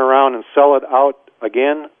then turn around and sell it out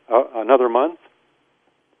again another month.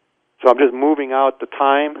 So I'm just moving out the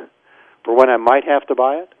time for when I might have to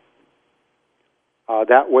buy it.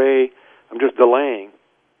 That way, I'm just delaying.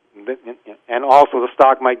 And also the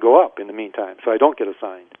stock might go up in the meantime, so I don't get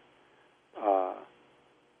assigned.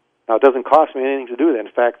 Now, it doesn't cost me anything to do that.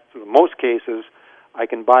 In fact, in most cases, I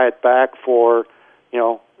can buy it back for,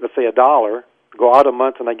 let's say $1, go out a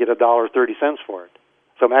month, and I get $1.30 for it.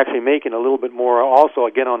 So I'm actually making a little bit more also,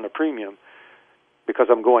 again, on the premium, because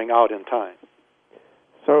I'm going out in time.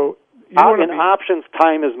 So options,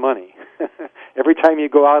 time is money. Every time you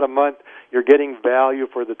go out a month, you're getting value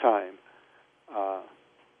for the time.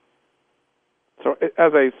 So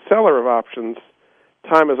as a seller of options,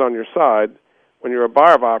 time is on your side. When you're a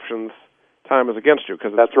buyer of options, time is against you,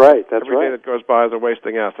 because that's right. Every day that goes by is a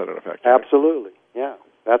wasting asset, in effect. Absolutely, yeah.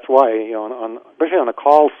 That's why, especially on the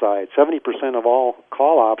call side, 70% of all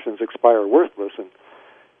call options expire worthless,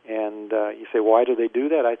 and you say, why do they do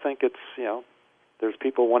that? I think it's there's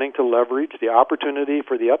people wanting to leverage the opportunity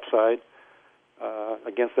for the upside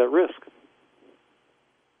against that risk.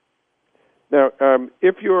 Now,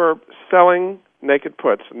 if you're selling naked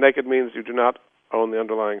puts, naked means you do not own the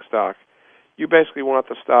underlying stock, you basically want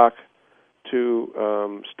the stock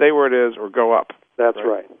to stay where it is or go up. That's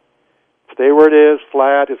right. Stay where it is,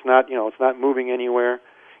 flat. It's not, it's not moving anywhere.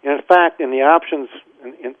 And in fact, in the options,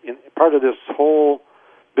 in part of this whole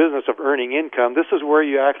business of earning income, this is where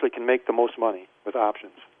you actually can make the most money with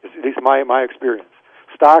options. It's at least my experience.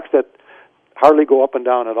 Stocks that hardly go up and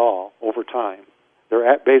down at all over time. They're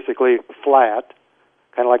at basically flat,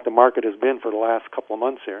 kind of like the market has been for the last couple of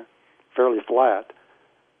months here, fairly flat.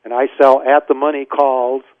 And I sell at-the-money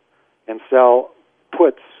calls and sell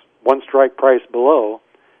puts one strike price below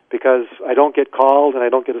because I don't get called and I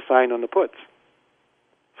don't get assigned on the puts.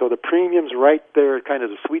 So the premiums right there, kind of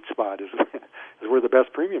the sweet spot, is where the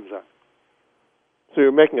best premiums are. So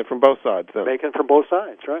you're making it from both sides, then? Making it from both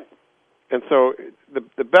sides, right. And so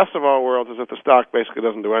the best of all worlds is if the stock basically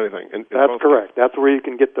doesn't do anything. That's correct. That's where you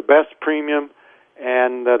can get the best premium,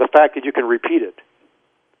 and the fact that you can repeat it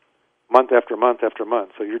month after month after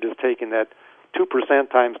month. So you're just taking that 2%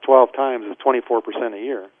 times 12 times is 24% a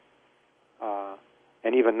year.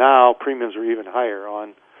 And even now, premiums are even higher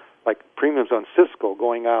on, like premiums on Cisco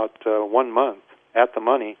going out 1 month at the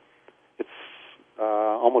money, it's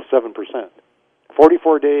almost 7%.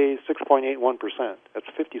 44 days, 6.81%. That's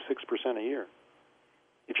 56% a year.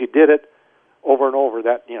 If you did it over and over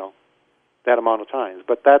that amount of times.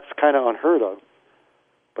 But that's kind of unheard of.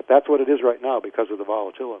 But that's what it is right now because of the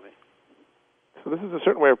volatility. So this is a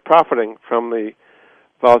certain way of profiting from the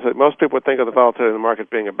volatility. Most people would think of the volatility in the market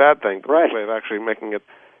being a bad thing, but it's a way of actually making it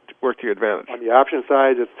work to your advantage. On the option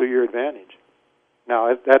side, it's to your advantage.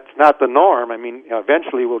 Now, that's not the norm. I mean,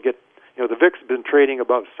 eventually we'll get, the VIX has been trading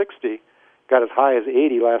above 60, got as high as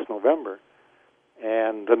 80 last November,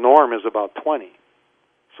 and the norm is about 20.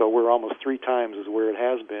 So we're almost 3 times as where it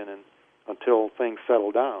has been, and until things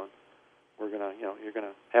settle down, we're gonna, you're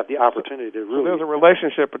gonna have the opportunity to really. So there's a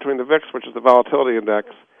relationship between the VIX, which is the volatility index,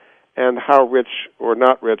 and how rich or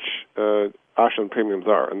not rich option premiums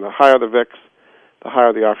are. And the higher the VIX, the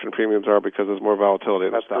higher the option premiums are because there's more volatility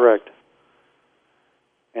in the stock. That's correct.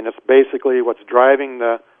 And it's basically what's driving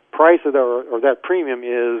the price of or that premium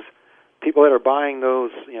is people that are buying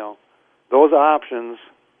those, those options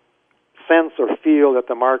sense or feel that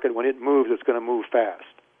the market, when it moves, it's going to move fast.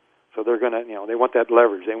 So they're going to, they want that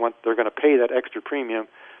leverage. They're going to pay that extra premium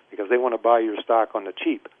because they want to buy your stock on the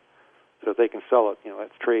cheap, so that they can sell it.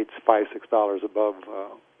 It trades $5-6 above,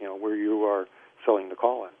 where you are selling the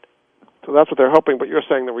call at. So that's what they're hoping. But you're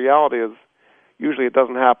saying the reality is usually it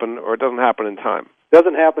doesn't happen, or it doesn't happen in time.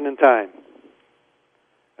 Doesn't happen in time,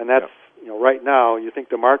 and that's right now. You think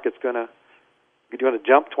the market's going to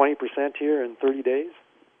jump 20% here in 30 days?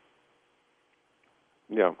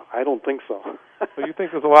 Yeah, I don't think so. So you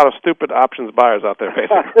think there's a lot of stupid options buyers out there,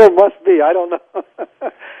 basically? There must be. I don't know.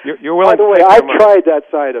 You're willing. By the way, to I've tried that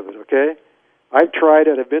side of it. Okay, I've tried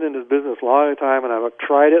it. I've been in this business a long time, and I've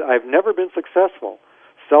tried it. I've never been successful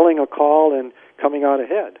selling a call and coming out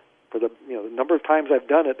ahead. For the the number of times I've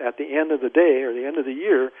done it, at the end of the day or the end of the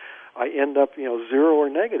year, I end up 0 or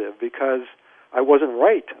negative because I wasn't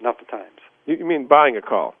right enough of times. You mean buying a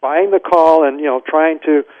call? Buying the call and trying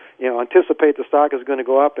to anticipate the stock is going to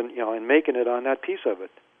go up and and making it on that piece of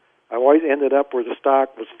it. I always ended up where the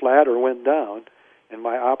stock was flat or went down, and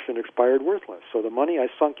my option expired worthless. So the money I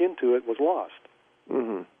sunk into it was lost.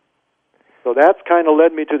 Mm-hmm. So that's kind of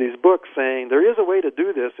led me to these books saying there is a way to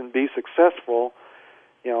do this and be successful.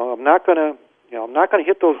 I'm not going to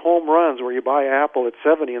hit those home runs where you buy Apple at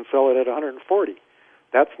 70 and sell it at 140.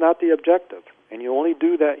 That's not the objective. And you only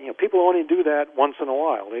do that, people only do that once in a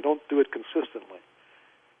while. They don't do it consistently.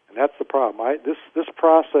 And that's the problem. This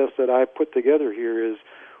process that I put together here is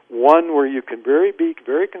one where you can be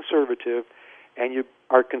very conservative, and you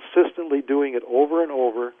are consistently doing it over and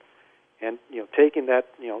over, and taking that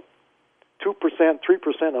 2%,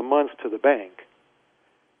 3% a month to the bank,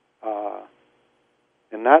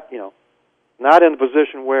 and not in a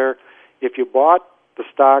position where if you bought the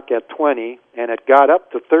stock at 20 and it got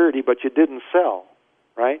up to 30, but you didn't sell,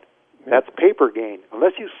 right? Yeah. That's paper gain.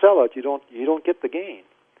 Unless you sell it, you don't get the gain,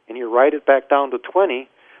 and you write it back down to 20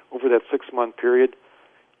 over that 6-month period.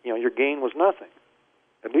 Your gain was nothing.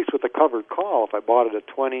 At least with a covered call, if I bought it at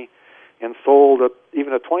 20 and sold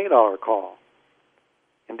even a $20 call,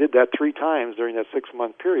 and did that 3 times during that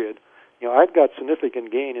 6-month period, I've got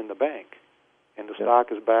significant gain in the bank, and the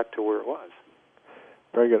stock is back to where it was.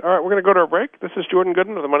 Very good. All right, we're going to go to a break. This is Jordan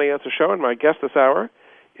Goodman of the Money Answer Show, and my guest this hour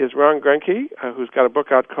is Ron Groenke, who's got a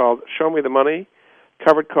book out called Show Me the Money,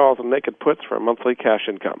 Covered Calls and Naked Puts for a Monthly Cash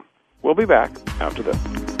Income. We'll be back after this.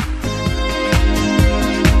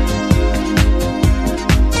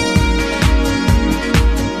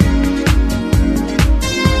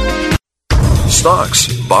 stocks,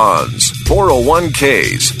 bonds,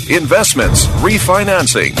 401ks, investments,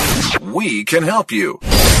 refinancing. We can help you.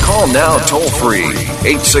 Call now toll free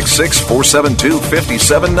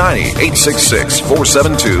 866-472-5790.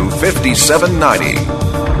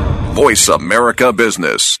 866-472-5790. Voice America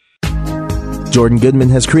Business. Jordan Goodman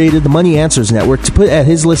has created the Money Answers Network to put at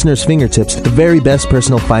his listeners' fingertips the very best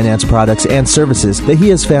personal finance products and services that he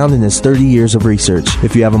has found in his 30 years of research.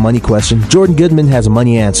 If you have a money question, Jordan Goodman has a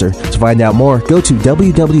money answer. To find out more, go to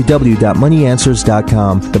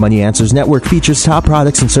www.moneyanswers.com. The Money Answers Network features top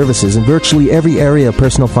products and services in virtually every area of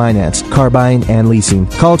personal finance: car buying and leasing,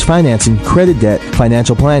 college financing, credit debt,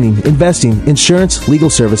 financial planning, investing, insurance, legal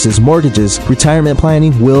services, mortgages, retirement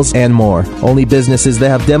planning, wills, and more. Only businesses that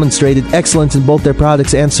have demonstrated excellence in both their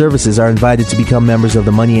products and services are invited to become members of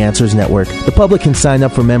the Money Answers Network. The public can sign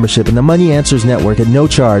up for membership in the Money Answers Network at no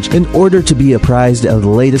charge in order to be apprised of the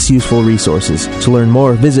latest useful resources. To learn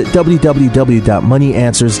more, visit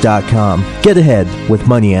www.moneyanswers.com. Get ahead with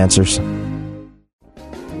Money Answers.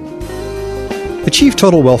 Achieve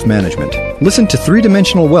total wealth management. Listen to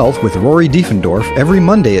Three-Dimensional Wealth with Rory Diefendorf every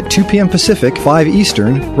Monday at 2 p.m. Pacific, 5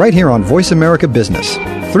 Eastern, right here on Voice America Business.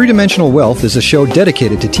 Three-Dimensional Wealth is a show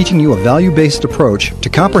dedicated to teaching you a value-based approach to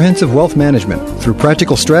comprehensive wealth management through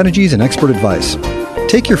practical strategies and expert advice.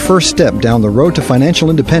 Take your first step down the road to financial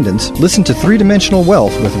independence. Listen to Three-Dimensional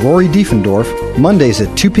Wealth with Rory Diefendorf, Mondays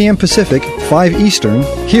at 2 p.m. Pacific, 5 Eastern,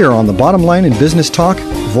 here on the Bottom Line in Business Talk,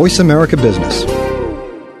 Voice America Business.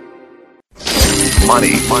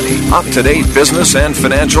 Money. Up-to-date business and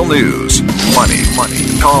financial news. Money.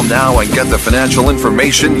 Call now and get the financial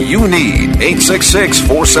information you need.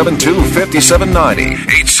 866-472-5790.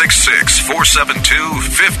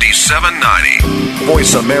 866-472-5790.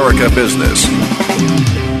 Voice America Business.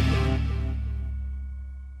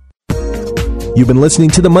 You've been listening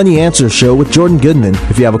to the Money Answers Show with Jordan Goodman.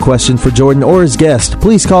 If you have a question for Jordan or his guest,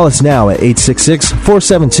 please call us now at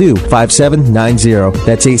 866-472-5790.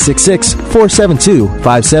 That's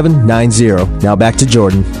 866-472-5790. Now back to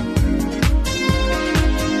Jordan.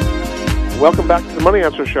 Welcome back to the Money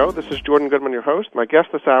Answers Show. This is Jordan Goodman, your host. My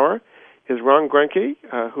guest this hour is Ron Groenke,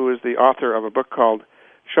 who is the author of a book called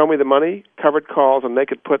Show Me the Money, Covered Calls and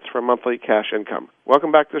Naked Puts for Monthly Cash Income.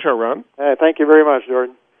 Welcome back to the show, Ron. Thank you very much,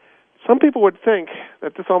 Jordan. Some people would think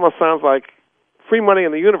that this almost sounds like free money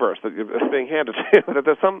in the universe that is being handed to you, that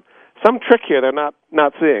there's some trick here they're not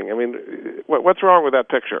seeing. I mean, what's wrong with that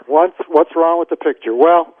picture? What's wrong with the picture?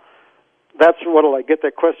 Well, that's what I get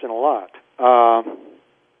that question a lot.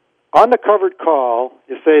 On the covered call,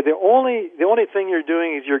 you say the only thing you're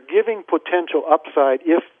doing is you're giving potential upside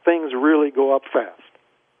if things really go up fast.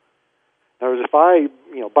 In other words, if I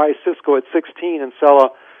buy Cisco at 16 and sell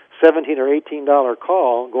a $17 or $18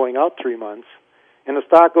 call going out 3 months, and the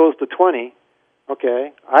stock goes to 20,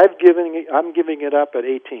 okay, I'm giving it up at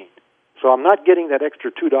 18. So I'm not getting that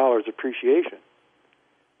extra $2 appreciation.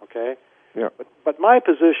 Okay? Yeah. But my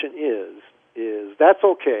position is that's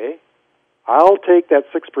okay. I'll take that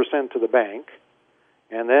 6% to the bank,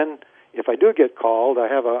 and then if I do get called, I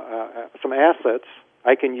have some assets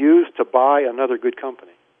I can use to buy another good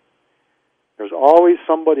company. There's always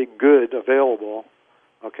somebody good available,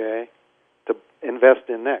 okay, to invest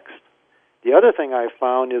in next. The other thing I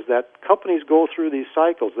found is that companies go through these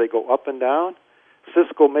cycles. They go up and down.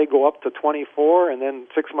 Cisco may go up to 24, and then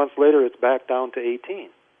 6 months later it's back down to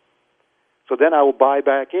 18. So then I will buy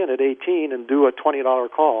back in at 18 and do a $20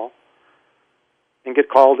 call and get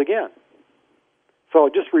called again. So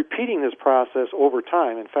just repeating this process over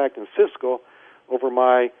time. In fact, in Cisco, over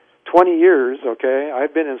my 20 years, okay,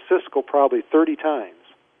 I've been in Cisco probably 30 times,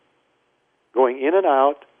 going in and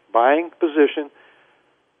out, buying position,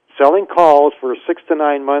 selling calls for 6 to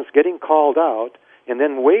 9 months, getting called out, and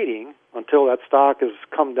then waiting until that stock has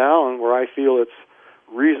come down where I feel it's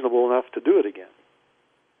reasonable enough to do it again.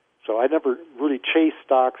 So I never really chase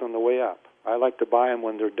stocks on the way up. I like to buy them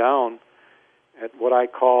when they're down at what I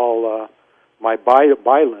call my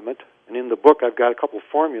buy limit. And in the book, I've got a couple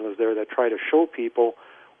formulas there that try to show people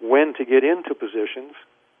when to get into positions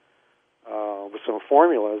with some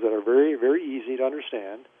formulas that are very, very easy to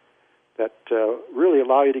understand that really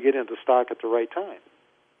allow you to get into stock at the right time.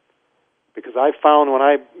 Because I found when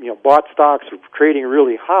I bought stocks trading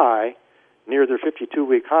really high, near their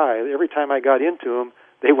 52-week high, every time I got into them,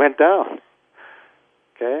 they went down.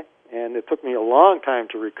 Okay? And it took me a long time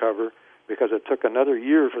to recover because it took another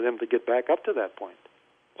year for them to get back up to that point.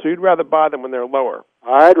 So you'd rather buy them when they're lower?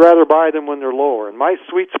 I'd rather buy them when they're lower. And my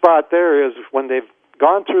sweet spot there is when they've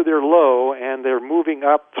gone through their low and they're moving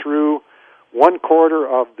up through 1/4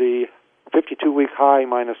 of the 52-week high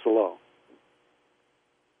minus the low.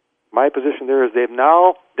 my position there is they've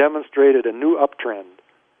now demonstrated a new uptrend.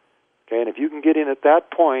 Okay, and if you can get in at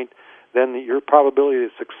that point, then your probability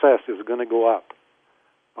of success is going to go up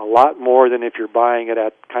a lot more than if you're buying it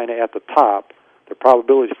at kind of at the top. The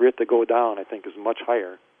probability for it to go down, I think, is much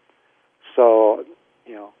higher. So,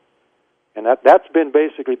 and that's been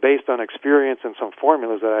basically based on experience and some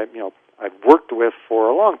formulas that I've worked with for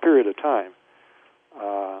a long period of time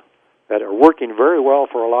that are working very well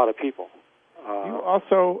for a lot of people. You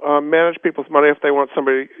also manage people's money if they want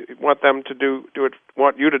them to do it,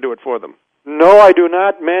 want you to do it for them. No, I do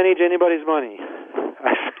not manage anybody's money.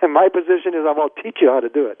 My position is I'll teach you how to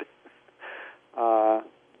do it.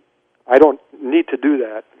 I don't need to do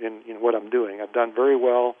that in what I'm doing. I've done very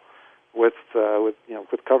well with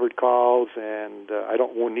covered calls, and I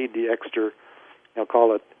don't need the extra,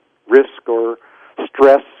 call it risk or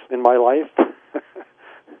stress in my life.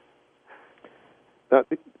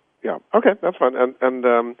 Yeah. Okay, that's fine. And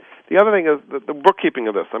the other thing is the bookkeeping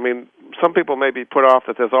of this. I mean, some people may be put off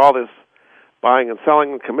that there's all this buying and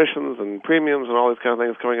selling and commissions and premiums and all these kind of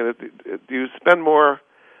things coming in. Do you spend more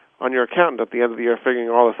on your accountant at the end of the year figuring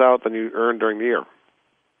all this out than you earn during the year?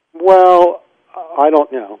 Well, I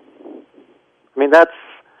don't know. I mean, that's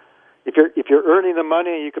if you're earning the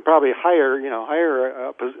money, you could probably hire an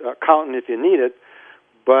accountant if you need it.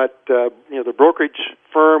 But the brokerage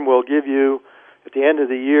firm will give you at the end of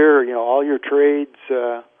the year, all your trades.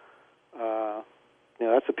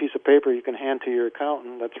 That's a piece of paper you can hand to your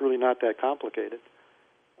accountant. That's really not that complicated.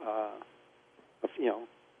 But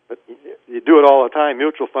you do it all the time.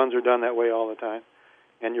 Mutual funds are done that way all the time,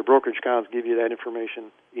 and your brokerage accounts give you that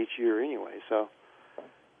information each year anyway. So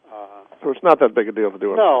it's not that big a deal to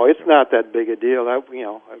do it. No, it's not that big a deal. I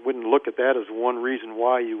wouldn't look at that as one reason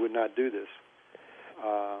why you would not do this.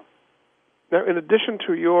 Now, in addition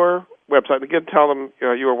to your website, again, tell them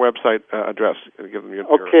your website address. Give them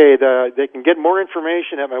Okay, they can get more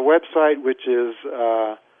information at my website, which is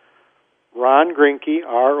Ron Groenke,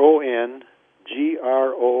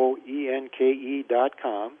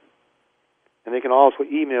 RonGroenke.com, and they can also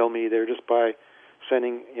email me there just by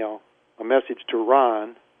sending a message to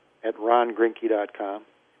Ron at RonGroenke.com,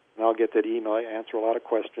 and I'll get that email. I answer a lot of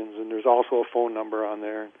questions, and there's also a phone number on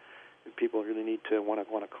there if people really need to want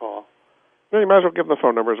to call. Yeah, you might as well give them the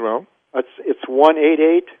phone number as well. It's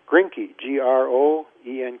 1-88-GROENKE,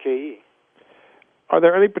 GROENKE. Are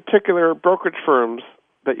there any particular brokerage firms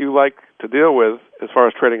that you like to deal with as far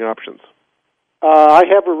as trading options? I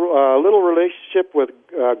have a little relationship with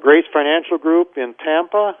Grace Financial Group in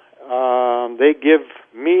Tampa. They give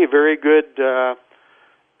me very good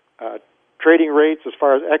trading rates as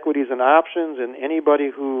far as equities and options, and anybody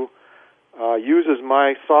who uses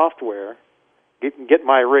my software can get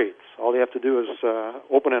my rates. All they have to do is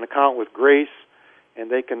open an account with Grace, and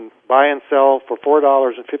they can buy and sell for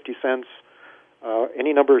 $4.50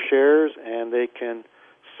 any number of shares, and they can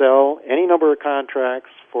sell any number of contracts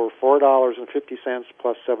for $4.50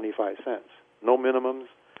 plus 75 cents. No minimums.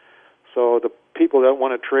 So the people that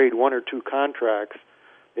want to trade one or two contracts,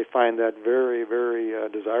 they find that very, very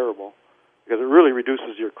desirable because it really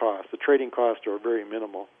reduces your costs. The trading costs are very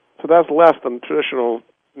minimal. So that's less than traditional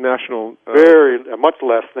national... very much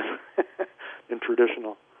less than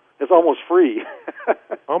traditional. It's almost free.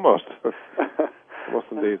 Almost.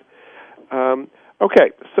 Almost indeed.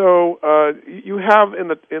 Okay, so you have in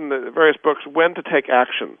the various books when to take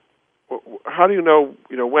action. How do you know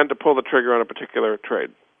when to pull the trigger on a particular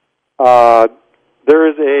trade? There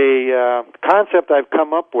is a concept I've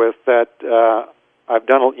come up with that I've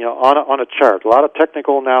done on a chart, a lot of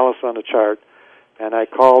technical analysis on a chart, and I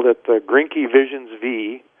called it the Groenke Visions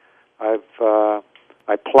V. I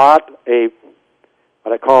plot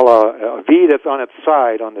what I call a V that's on its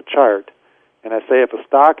side on the chart, and I say if a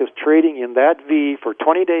stock is trading in that V for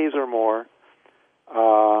 20 days or more,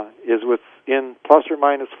 is within plus or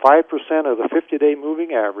minus 5% of the 50-day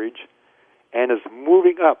moving average, and is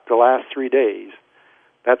moving up the last 3 days,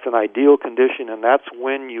 that's an ideal condition, and that's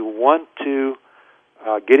when you want to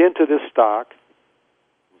get into this stock,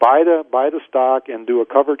 buy the stock, and do a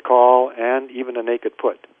covered call and even a naked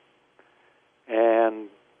put. And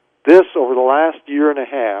this, over the last year and a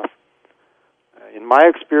half, in my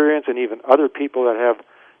experience, and even other people that have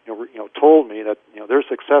told me that their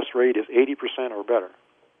success rate is 80% or better.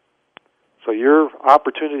 So your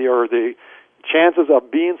opportunity or the chances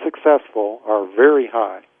of being successful are very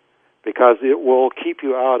high because it will keep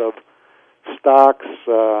you out of stocks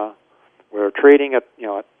where trading at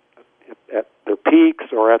their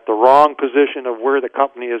peaks or at the wrong position of where the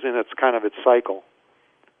company is in its cycle.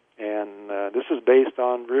 And this is based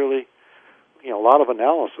on really a lot of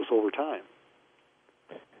analysis over time.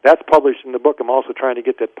 that's published in the book. I'm also trying to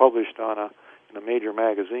get that published in a major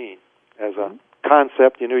magazine as a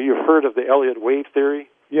concept. You've heard of the Elliott wave theory?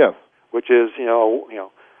 Yes. Which is,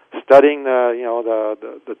 studying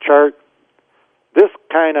the chart. This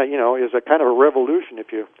kind of, is a kind of a revolution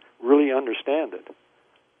if you really understand it.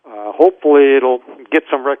 Hopefully it'll get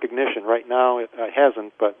some recognition. Right now it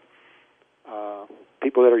hasn't, but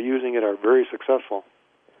people that are using it are very successful.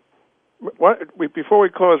 Before we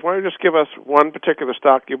close, why don't you just give us one particular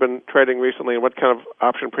stock you've been trading recently and what kind of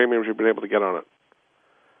option premiums you've been able to get on it?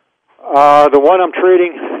 The one I'm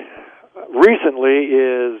trading recently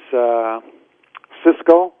is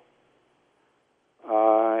Cisco,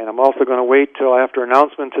 and I'm also going to wait till after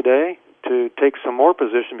announcement today to take some more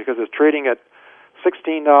position because it's trading at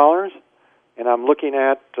 $16, and I'm looking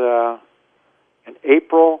at an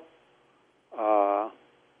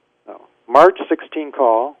March 16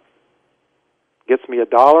 call. Gets me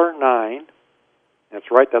 $1.09. That's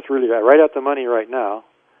really right at the money right now.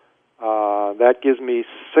 That gives me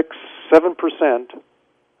 7%,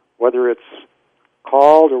 whether it's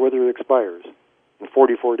called or whether it expires in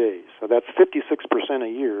 44 days. So that's 56% a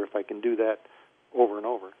year if I can do that over and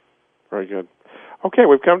over. Very good. Okay,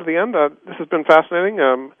 we've come to the end. This has been fascinating.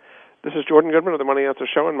 This is Jordan Goodman of the Money Answer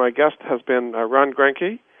Show, and my guest has been Ron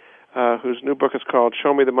Groenke, whose new book is called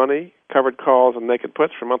Show Me the Money, Covered Calls and Naked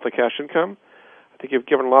Puts for Monthly Cash Income. I think you've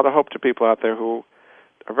given a lot of hope to people out there who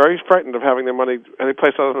are very frightened of having their money any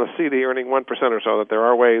place other than a CD earning 1% or so, that there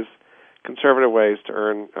are ways, conservative ways, to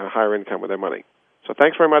earn a higher income with their money. So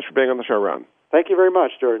thanks very much for being on the show, Ron. Thank you very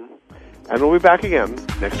much, Jordan. And we'll be back again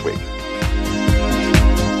next week.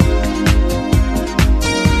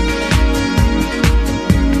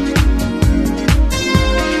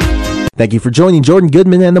 Thank you for joining Jordan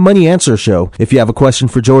Goodman and the Money Answer Show. If you have a question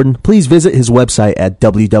for Jordan, please visit his website at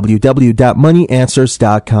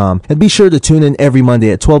www.moneyanswers.com. And be sure to tune in every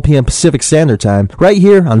Monday at 12 p.m. Pacific Standard Time, right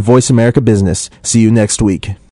here on Voice America Business. See you next week.